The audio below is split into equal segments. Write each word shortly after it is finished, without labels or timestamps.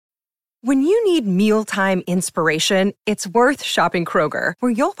When you need mealtime inspiration, it's worth shopping Kroger,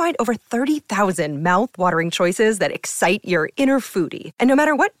 where you'll find over 30,000 mouth-watering choices that excite your inner foodie. And no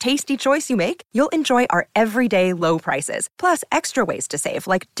matter what tasty choice you make, you'll enjoy our everyday low prices, plus extra ways to save,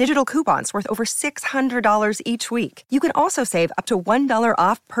 like digital coupons worth over $600 each week. You can also save up to $1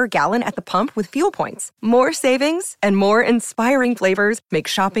 off per gallon at the pump with fuel points. More savings and more inspiring flavors make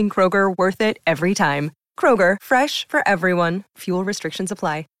shopping Kroger worth it every time. Kroger, fresh for everyone. Fuel restrictions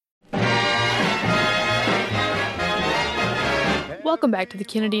apply. Welcome back to the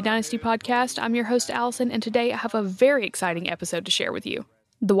Kennedy Dynasty Podcast. I'm your host, Allison, and today I have a very exciting episode to share with you.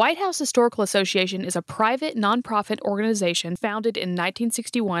 The White House Historical Association is a private, nonprofit organization founded in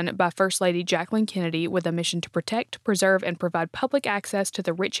 1961 by First Lady Jacqueline Kennedy with a mission to protect, preserve, and provide public access to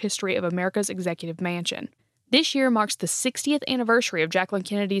the rich history of America's executive mansion. This year marks the 60th anniversary of Jacqueline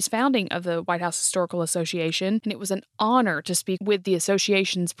Kennedy's founding of the White House Historical Association, and it was an honor to speak with the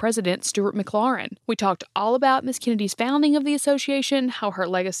association's president, Stuart McLaurin. We talked all about Miss Kennedy's founding of the association, how her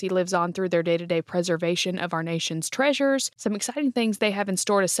legacy lives on through their day-to-day preservation of our nation's treasures, some exciting things they have in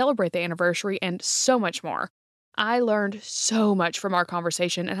store to celebrate the anniversary, and so much more. I learned so much from our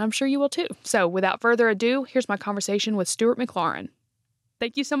conversation, and I'm sure you will too. So without further ado, here's my conversation with Stuart McLaurin.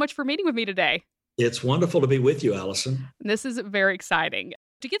 Thank you so much for meeting with me today. It's wonderful to be with you, Allison. This is very exciting.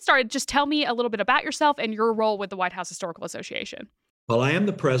 To get started, just tell me a little bit about yourself and your role with the White House Historical Association. Well, I am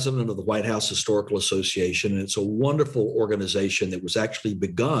the president of the White House Historical Association, and it's a wonderful organization that was actually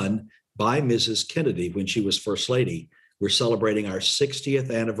begun by Mrs. Kennedy when she was First Lady. We're celebrating our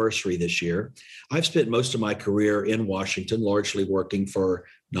 60th anniversary this year. I've spent most of my career in Washington, largely working for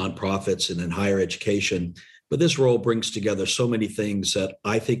nonprofits and in higher education. But this role brings together so many things that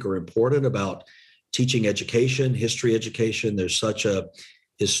I think are important about teaching education, history education. There's such a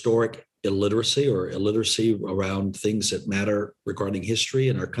historic illiteracy around things that matter regarding history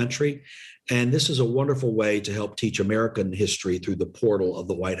in our country. And this is a wonderful way to help teach American history through the portal of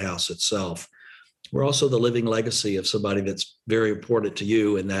the White House itself. We're also the living legacy of somebody that's very important to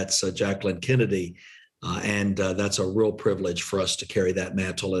you, and that's Jacqueline Kennedy. And that's a real privilege for us to carry that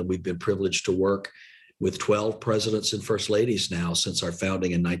mantle. And we've been privileged to work with 12 presidents and first ladies now since our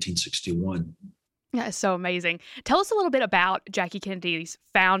founding in 1961. That is so amazing. Tell us a little bit about Jackie Kennedy's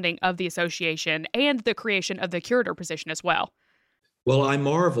founding of the association and the creation of the curator position as well. Well, I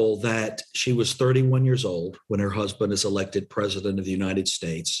marvel that she was 31 years old when her husband is elected president of the United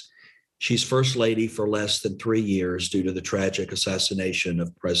States. She's first lady for less than 3 years due to the tragic assassination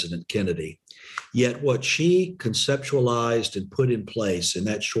of President Kennedy. Yet what she conceptualized and put in place in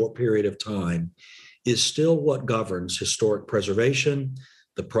that short period of time is still what governs historic preservation,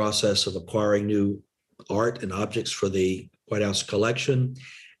 the process of acquiring new art and objects for the White House collection,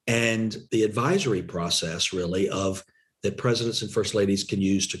 and the advisory process, really, of that presidents and first ladies can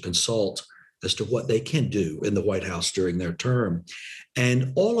use to consult as to what they can do in the White House during their term.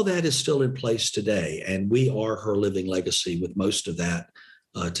 And all of that is still in place today, and we are her living legacy with most of that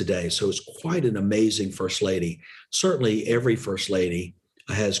today. So it's quite an amazing first lady. Certainly every first lady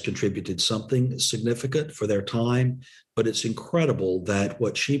has contributed something significant for their time, but it's incredible that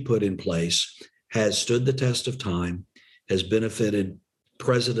what she put in place has stood the test of time, has benefited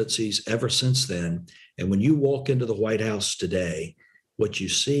presidencies ever since then. And when you walk into the White House today, what you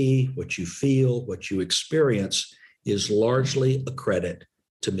see, what you feel, what you experience is largely a credit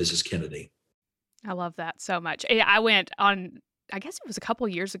to Mrs. Kennedy. I love that so much. I went on, I guess it was a couple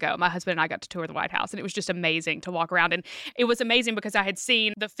of years ago, my husband and I got to tour the White House, and it was just amazing to walk around. And it was amazing because I had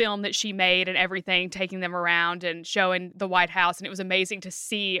seen the film that she made and everything, taking them around and showing the White House. And it was amazing to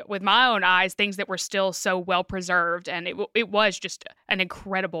see with my own eyes things that were still so well preserved. And it was just an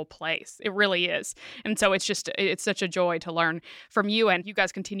incredible place. It really is. And so it's such a joy to learn from you, and you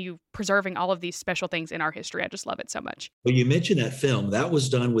guys continue preserving all of these special things in our history. I just love it so much. Well, you mentioned that film. That was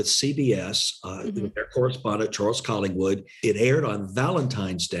done with CBS, their correspondent, Charles Collingwood. It aired on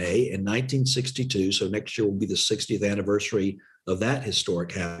Valentine's Day in 1962. So next year will be the 60th anniversary of that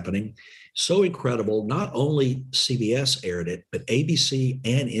historic happening. So incredible. Not only CBS aired it, but ABC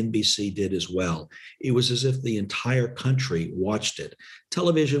and NBC did as well. It was as if the entire country watched it.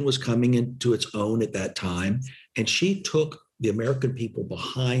 Television was coming into its own at that time, and she took the American people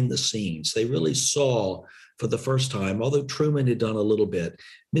behind the scenes. They really saw for the first time, although Truman had done a little bit,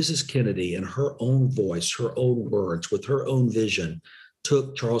 Mrs. Kennedy, in her own voice, her own words, with her own vision,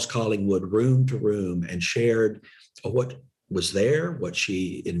 took Charles Collingwood room to room and shared what was there, what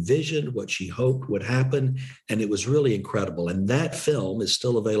she envisioned, what she hoped would happen. And it was really incredible. And that film is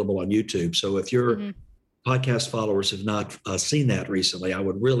still available on YouTube. So if your podcast followers have not seen that recently, I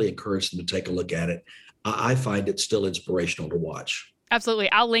would really encourage them to take a look at it. I find it still inspirational to watch.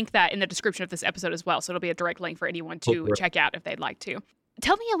 Absolutely. I'll link that in the description of this episode as well. So it'll be a direct link for anyone to check out if they'd like to.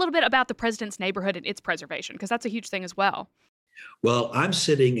 Tell me a little bit about the President's Neighborhood and its preservation, because that's a huge thing as well. Well, I'm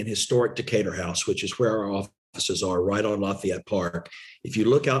sitting in historic Decatur House, which is where our offices are, right on Lafayette Park. If you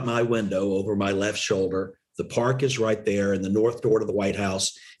look out my window over my left shoulder, the park is right there, and the north door to the White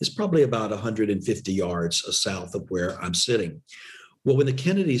House is probably about 150 yards south of where I'm sitting. Well, when the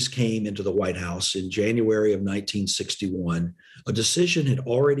Kennedys came into the White House in January of 1961, a decision had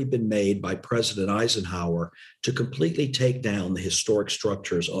already been made by President Eisenhower to completely take down the historic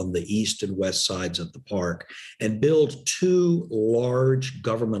structures on the east and west sides of the park and build two large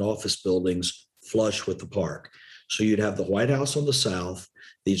government office buildings flush with the park. So you'd have the White House on the south,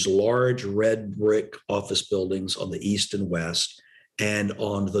 these large red brick office buildings on the east and west, and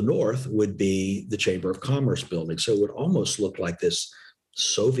on the north would be the Chamber of Commerce building. So it would almost look like this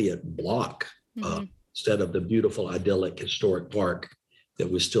Soviet block instead of the beautiful, idyllic, historic park that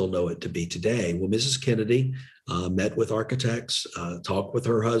we still know it to be today. Well, Mrs. Kennedy met with architects, talked with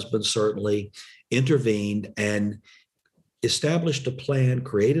her husband, certainly, intervened, and established a plan,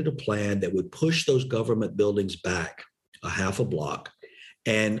 created a plan that would push those government buildings back a half a block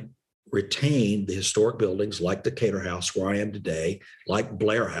and retain the historic buildings like Decatur House, where I am today, like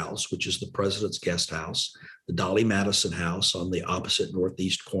Blair House, which is the president's guest house, the Dolly Madison House on the opposite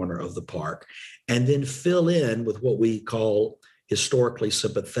northeast corner of the park, and then fill in with what we call historically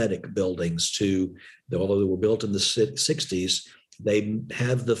sympathetic buildings although they were built in the 60s, they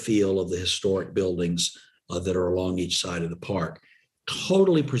have the feel of the historic buildings that are along each side of the park.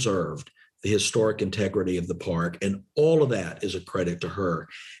 Totally preserved the historic integrity of the park, and all of that is a credit to her.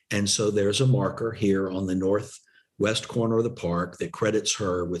 And so there's a marker here on the northwest corner of the park that credits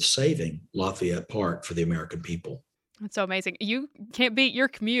her with saving Lafayette Park for the American people. That's so amazing. You can't beat your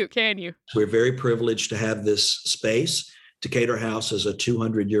commute, can you? We're very privileged to have this space. Decatur House is a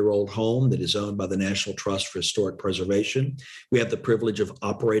 200-year-old home that is owned by the National Trust for Historic Preservation. We have the privilege of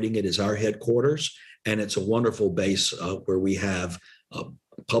operating it as our headquarters, and it's a wonderful base where we have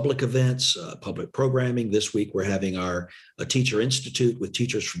public events, public programming. This week, we're having our Teacher Institute with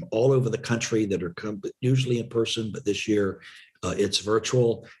teachers from all over the country that are usually in person, but this year it's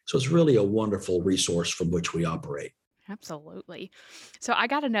virtual. So it's really a wonderful resource from which we operate. Absolutely. So I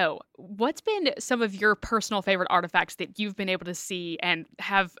got to know, what's been some of your personal favorite artifacts that you've been able to see and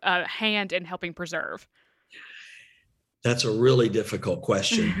have a hand in helping preserve? That's a really difficult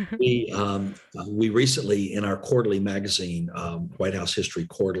question. We recently, in our quarterly magazine, White House History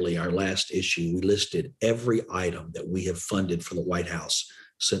Quarterly, our last issue, we listed every item that we have funded for the White House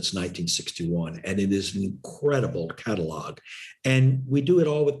since 1961. And it is an incredible catalog. And we do it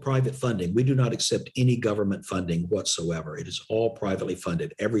all with private funding. We do not accept any government funding whatsoever. It is all privately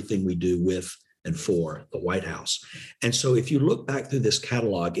funded, everything we do with and for the White House. And so if you look back through this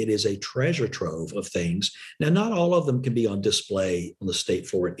catalog, it is a treasure trove of things. Now, not all of them can be on display on the state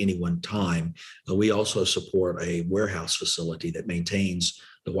floor at any one time. We also support a warehouse facility that maintains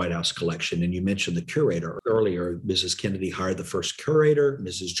the White House collection. And you mentioned the curator earlier. Mrs. Kennedy hired the first curator.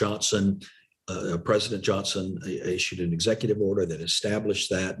 Mrs. Johnson, President Johnson issued an executive order that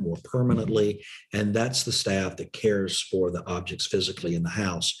established that more permanently. And that's the staff that cares for the objects physically in the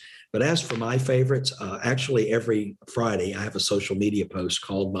house. But as for my favorites, actually every Friday I have a social media post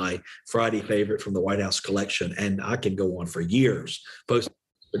called my Friday favorite from the White House collection. And I can go on for years because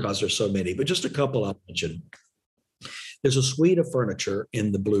there's so many, but just a couple I'll mention. There's a suite of furniture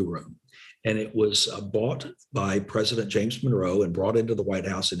in the Blue Room, and it was bought by President James Monroe and brought into the White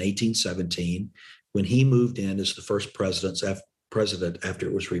House in 1817 when he moved in as the first president after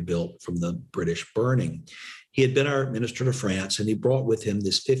it was rebuilt from the British burning. He had been our minister to France, and he brought with him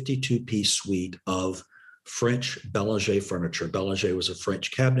this 52-piece suite of French Bélanger furniture. Bélanger was a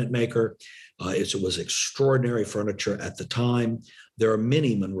French cabinet maker. It was extraordinary furniture at the time. There are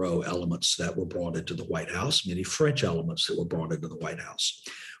many Monroe elements that were brought into the White House, many French elements that were brought into the White House.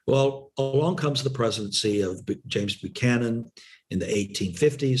 Well, along comes the presidency of James Buchanan in the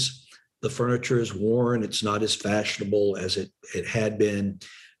 1850s. The furniture is worn. It's not as fashionable as it had been.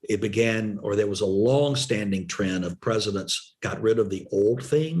 There was a long-standing trend of presidents got rid of the old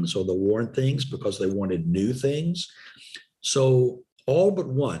things or the worn things because they wanted new things. So all but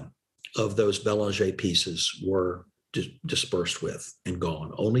one of those Bélanger pieces were dispersed with and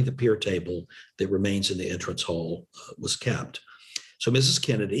gone. Only the pier table that remains in the entrance hall was kept. So Mrs.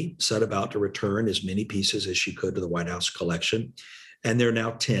 Kennedy set about to return as many pieces as she could to the White House collection. And there are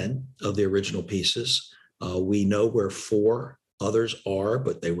now 10 of the original pieces. We know where 4 others are,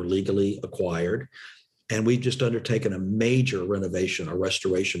 but they were legally acquired. And we've just undertaken a major renovation, a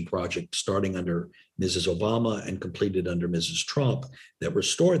restoration project starting under Mrs. Obama and completed under Mrs. Trump that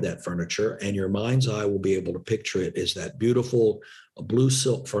restored that furniture. And your mind's eye will be able to picture it as that beautiful blue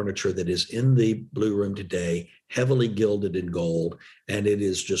silk furniture that is in the Blue Room today, heavily gilded in gold. And it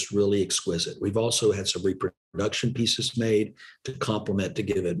is just really exquisite. We've also had some reproduction pieces made to complement, to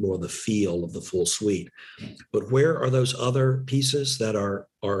give it more of the feel of the full suite. But where are those other pieces that are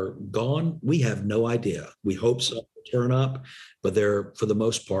gone? We have no idea. We hope some will turn up, but they're for the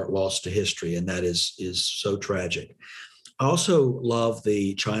most part lost to history, and that is so tragic. I also love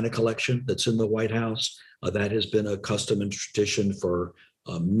the China collection that's in the White House. That has been a custom and tradition for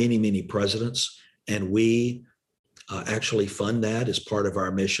many presidents, and we actually fund that as part of our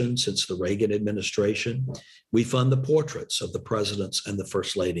mission since the Reagan administration. We fund the portraits of the presidents and the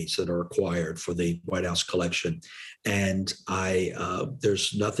first ladies that are acquired for the White House collection. And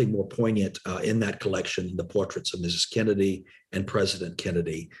there's nothing more poignant in that collection than the portraits of Mrs. Kennedy and President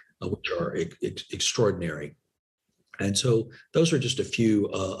Kennedy, which are extraordinary. And so those are just a few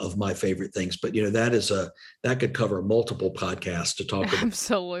of my favorite things. But, that could cover multiple podcasts to talk about.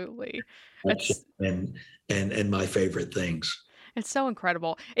 Absolutely. And my favorite things. It's so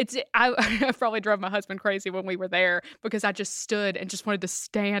incredible. I probably drove my husband crazy when we were there because I just stood and just wanted to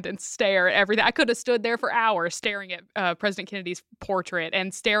stand and stare at everything. I could have stood there for hours staring at President Kennedy's portrait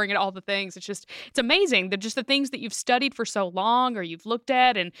and staring at all the things. It's amazing that just the things that you've studied for so long or you've looked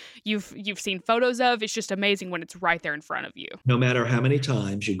at and you've seen photos of. It's just amazing when it's right there in front of you. No matter how many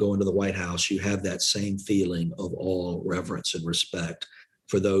times you go into the White House, you have that same feeling of awe, reverence, and respect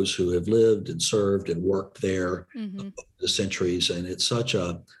for those who have lived and served and worked there over the centuries. And it's such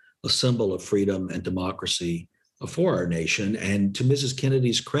a symbol of freedom and democracy for our nation. And to Mrs.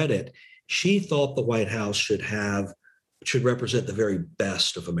 Kennedy's credit, she thought the White House should represent the very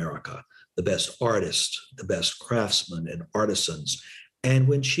best of America, the best artists, the best craftsmen and artisans. And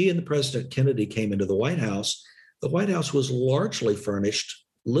when she and the President Kennedy came into the White House was largely furnished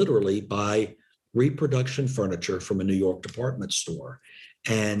literally by reproduction furniture from a New York department store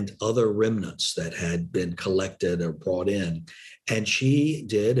and other remnants that had been collected or brought in. And she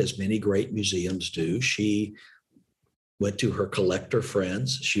did, as many great museums do, she went to her collector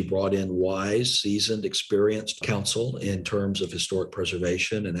friends. She brought in wise, seasoned, experienced counsel in terms of historic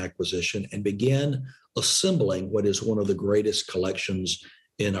preservation and acquisition, and began assembling what is one of the greatest collections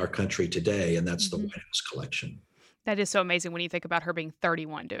in our country today, and that's the White House collection. That is so amazing when you think about her being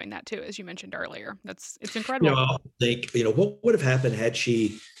 31 doing that too, as you mentioned earlier. It's incredible. I think, what would have happened had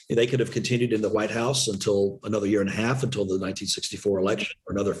they could have continued in the White House until another year and a half, until the 1964 election,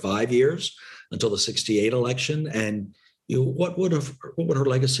 or another 5 years until the 68 election. And what would her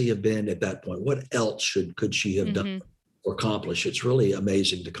legacy have been at that point? What else could she have done or accomplished? It's really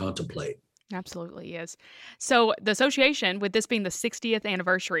amazing to contemplate. Absolutely is. So the association, with this being the 60th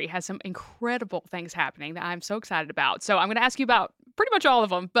anniversary, has some incredible things happening that I'm so excited about. So I'm going to ask you about pretty much all of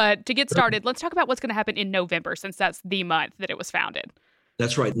them. But to get started, let's talk about what's going to happen in November, since that's the month that it was founded.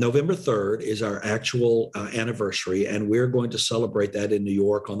 That's right. November 3rd is our actual anniversary, and we're going to celebrate that in New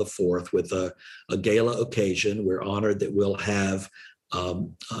York on the 4th with a gala occasion. We're honored that we'll have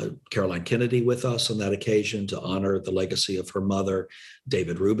Caroline Kennedy with us on that occasion to honor the legacy of her mother,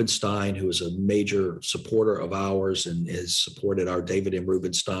 David Rubenstein, who is a major supporter of ours and has supported our David M.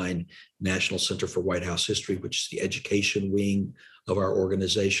 Rubenstein National Center for White House History, which is the education wing of our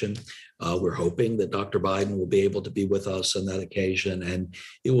organization. We're hoping that Dr. Biden will be able to be with us on that occasion, and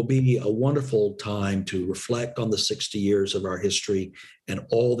it will be a wonderful time to reflect on the 60 years of our history and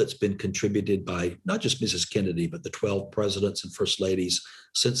all that's been contributed by not just Mrs. Kennedy, but the 12 presidents and first ladies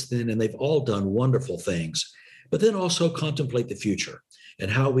since then, and they've all done wonderful things. But then also contemplate the future and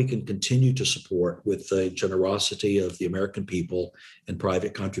how we can continue to support, with the generosity of the American people and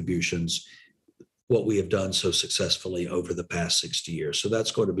private contributions, what we have done so successfully over the past 60 years. So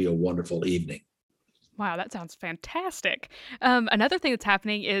that's going to be a wonderful evening. Wow, that sounds fantastic. Another thing that's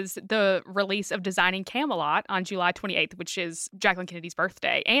happening is the release of Designing Camelot on July 28th, which is Jacqueline Kennedy's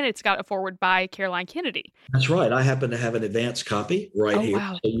birthday, and it's got a foreword by Caroline Kennedy. That's right. I happen to have an advance copy here.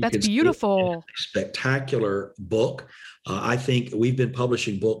 Wow, so that's beautiful. Spectacular book. I think we've been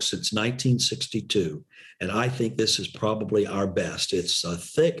publishing books since 1962, and I think this is probably our best. It's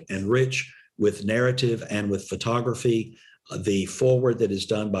thick and rich with narrative and with photography. The foreword that is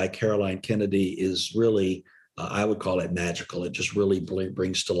done by Caroline Kennedy is really, I would call it magical. It just really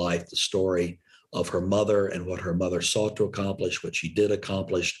brings to life the story of her mother and what her mother sought to accomplish, what she did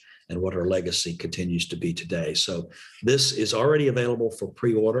accomplish, and what her legacy continues to be today. So this is already available for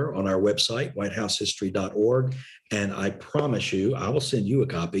pre-order on our website, whitehousehistory.org. And I promise you, I will send you a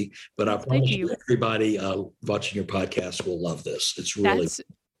copy, but I promise you everybody watching your podcast will love this. It's really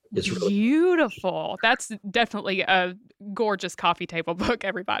beautiful. That's definitely a gorgeous coffee table book,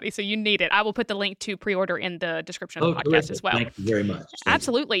 everybody. So you need it. I will put the link to pre-order in the description of the podcast terrific. as well. Thank you very much.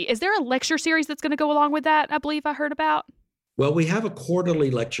 Absolutely. Is there a lecture series that's going to go along with that? I believe I heard about. Well, we have a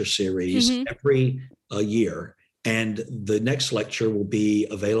quarterly lecture series every year. And the next lecture will be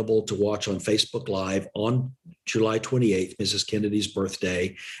available to watch on Facebook Live on July 28th, Mrs. Kennedy's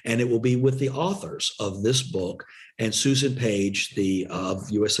birthday. And it will be with the authors of this book. And Susan Page, of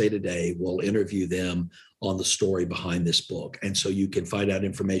USA Today, will interview them on the story behind this book. And so you can find out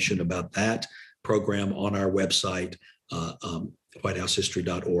information about that program on our website,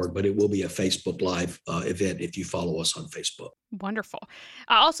 whitehousehistory.org, but it will be a Facebook Live event if you follow us on Facebook. Wonderful.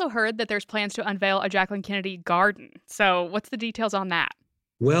 I also heard that there's plans to unveil a Jacqueline Kennedy garden. So what's the details on that?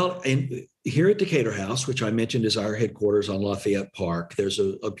 Well, here at Decatur House, which I mentioned is our headquarters on Lafayette Park, there's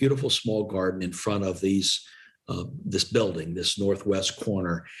a beautiful small garden in front of this building, this northwest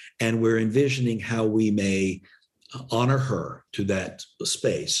corner. And we're envisioning how we may honor her to that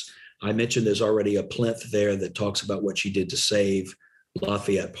space. I mentioned there's already a plinth there that talks about what she did to save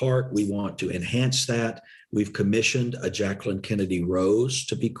Lafayette Park. We want to enhance that. We've commissioned a Jacqueline Kennedy Rose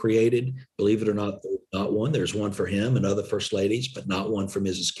to be created. Believe it or not, not one. There's one for him and other first ladies, but not one for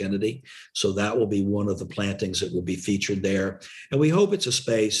Mrs. Kennedy. So that will be one of the plantings that will be featured there. And we hope it's a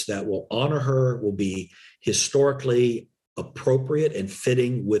space that will honor her, will be historically appropriate and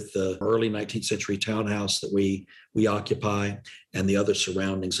fitting with the early 19th century townhouse that we occupy and the other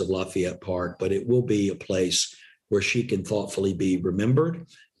surroundings of Lafayette Park. But it will be a place where she can thoughtfully be remembered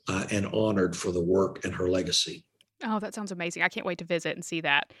and honored for the work and her legacy. Oh, that sounds amazing. I can't wait to visit and see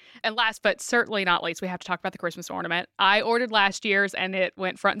that. And last but certainly not least, we have to talk about the Christmas ornament. I ordered last year's and it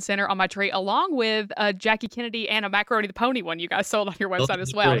went front and center on my tree along with a Jackie Kennedy and a Macaroni the Pony one you guys sold on your website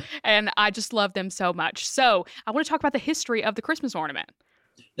as well. Great. And I just love them so much. So I want to talk about the history of the Christmas ornament.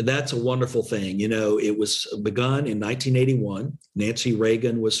 That's a wonderful thing. You know, it was begun in 1981. Nancy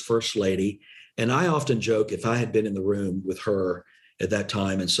Reagan was first lady. And I often joke, if I had been in the room with her at that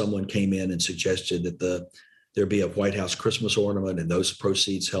time and someone came in and suggested that there be a White House Christmas ornament and those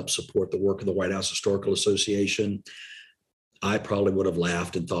proceeds help support the work of the White House Historical Association, I probably would have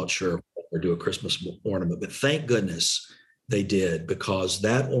laughed and thought, sure, we'll do a Christmas ornament. But thank goodness they did, because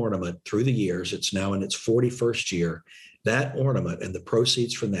that ornament through the years, it's now in its 41st year, that ornament and the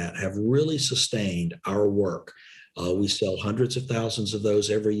proceeds from that have really sustained our work. We sell hundreds of thousands of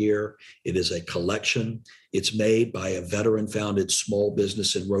those every year. It is a collection. It's made by a veteran-founded small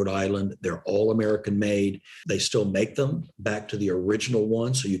business in Rhode Island. They're all American made. They still make them back to the original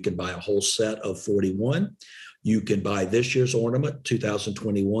one, so you can buy a whole set of 41. You can buy this year's ornament,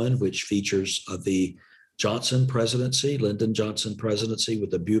 2021, which features the Johnson presidency, Lyndon Johnson presidency,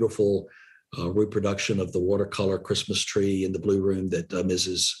 with a beautiful reproduction of the watercolor Christmas tree in the Blue Room that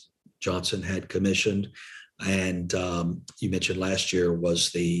Mrs. Johnson had commissioned. And you mentioned last year was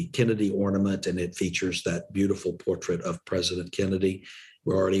the Kennedy ornament, and it features that beautiful portrait of President Kennedy.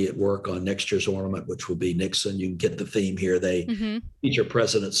 We're already at work on next year's ornament, which will be Nixon. You can get the theme here. They feature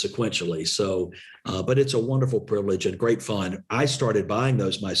presidents sequentially. So, but it's a wonderful privilege and great fun. I started buying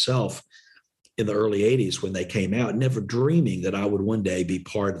those myself in the early 80s when they came out, never dreaming that I would one day be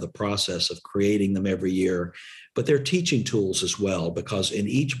part of the process of creating them every year. But they're teaching tools as well, because in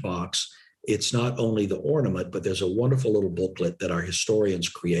each box, it's not only the ornament, but there's a wonderful little booklet that our historians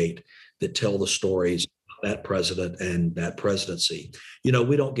create that tell the stories of that president and that presidency. You know,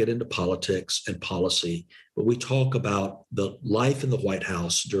 we don't get into politics and policy, but we talk about the life in the White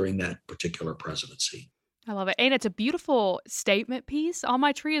House during that particular presidency. I love it. And it's a beautiful statement piece on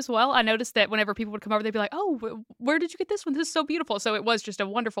my tree as well. I noticed that whenever people would come over, they'd be like, oh, where did you get this one? This is so beautiful. So it was just a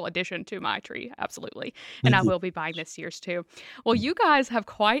wonderful addition to my tree. Absolutely. And I will be buying this year's too. Well, you guys have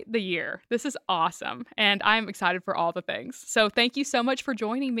quite the year. This is awesome. And I'm excited for all the things. So thank you so much for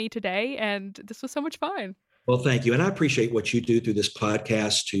joining me today. And this was so much fun. Well, thank you. And I appreciate what you do through this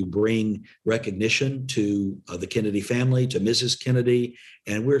podcast to bring recognition to the Kennedy family, to Mrs. Kennedy.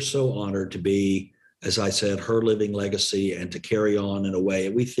 And we're so honored to be, as I said, her living legacy and to carry on in a way.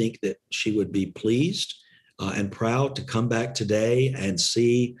 We think that she would be pleased and proud to come back today and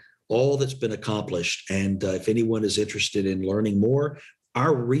see all that's been accomplished. And if anyone is interested in learning more,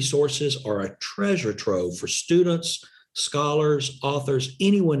 our resources are a treasure trove for students, scholars, authors,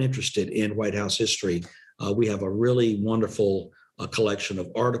 anyone interested in White House history. We have a really wonderful collection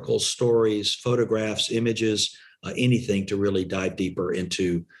of articles, stories, photographs, images, anything to really dive deeper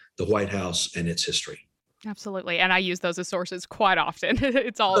into the White House and its history. Absolutely. And I use those as sources quite often.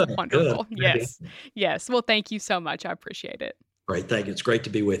 It's all wonderful. Good. Yes. Yes. Well, thank you so much. I appreciate it. Great. Thank you. It's great to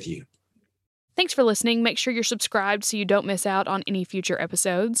be with you. Thanks for listening. Make sure you're subscribed so you don't miss out on any future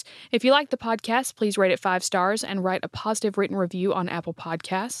episodes. If you like the podcast, please rate it 5 stars and write a positive written review on Apple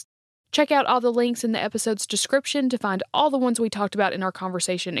Podcasts. Check out all the links in the episode's description to find all the ones we talked about in our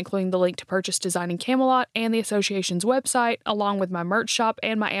conversation, including the link to purchase Designing Camelot and the association's website, along with my merch shop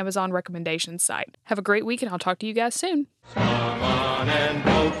and my Amazon recommendations site. Have a great week, and I'll talk to you guys soon. Come on and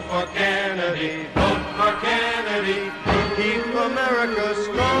vote for Kennedy, vote for Kennedy, keep America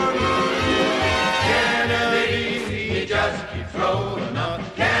strong. Kennedy, he just keeps rolling up.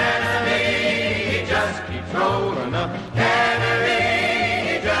 Kennedy, he just keeps rolling up.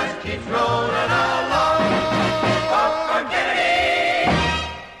 Kennedy, he just keeps rolling along. Vote for Kennedy.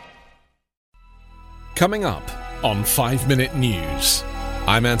 Coming up on 5 Minute News,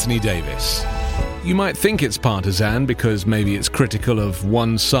 I'm Anthony Davis. You might think it's partisan because maybe it's critical of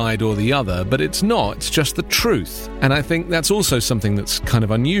one side or the other, but it's not. It's just the truth. And I think that's also something that's kind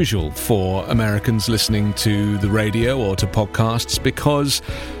of unusual for Americans listening to the radio or to podcasts, because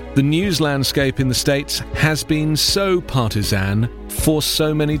the news landscape in the States has been so partisan for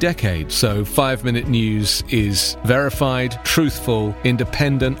so many decades. So 5 Minute News is verified, truthful,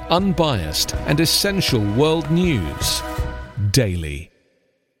 independent, unbiased, and essential world news daily.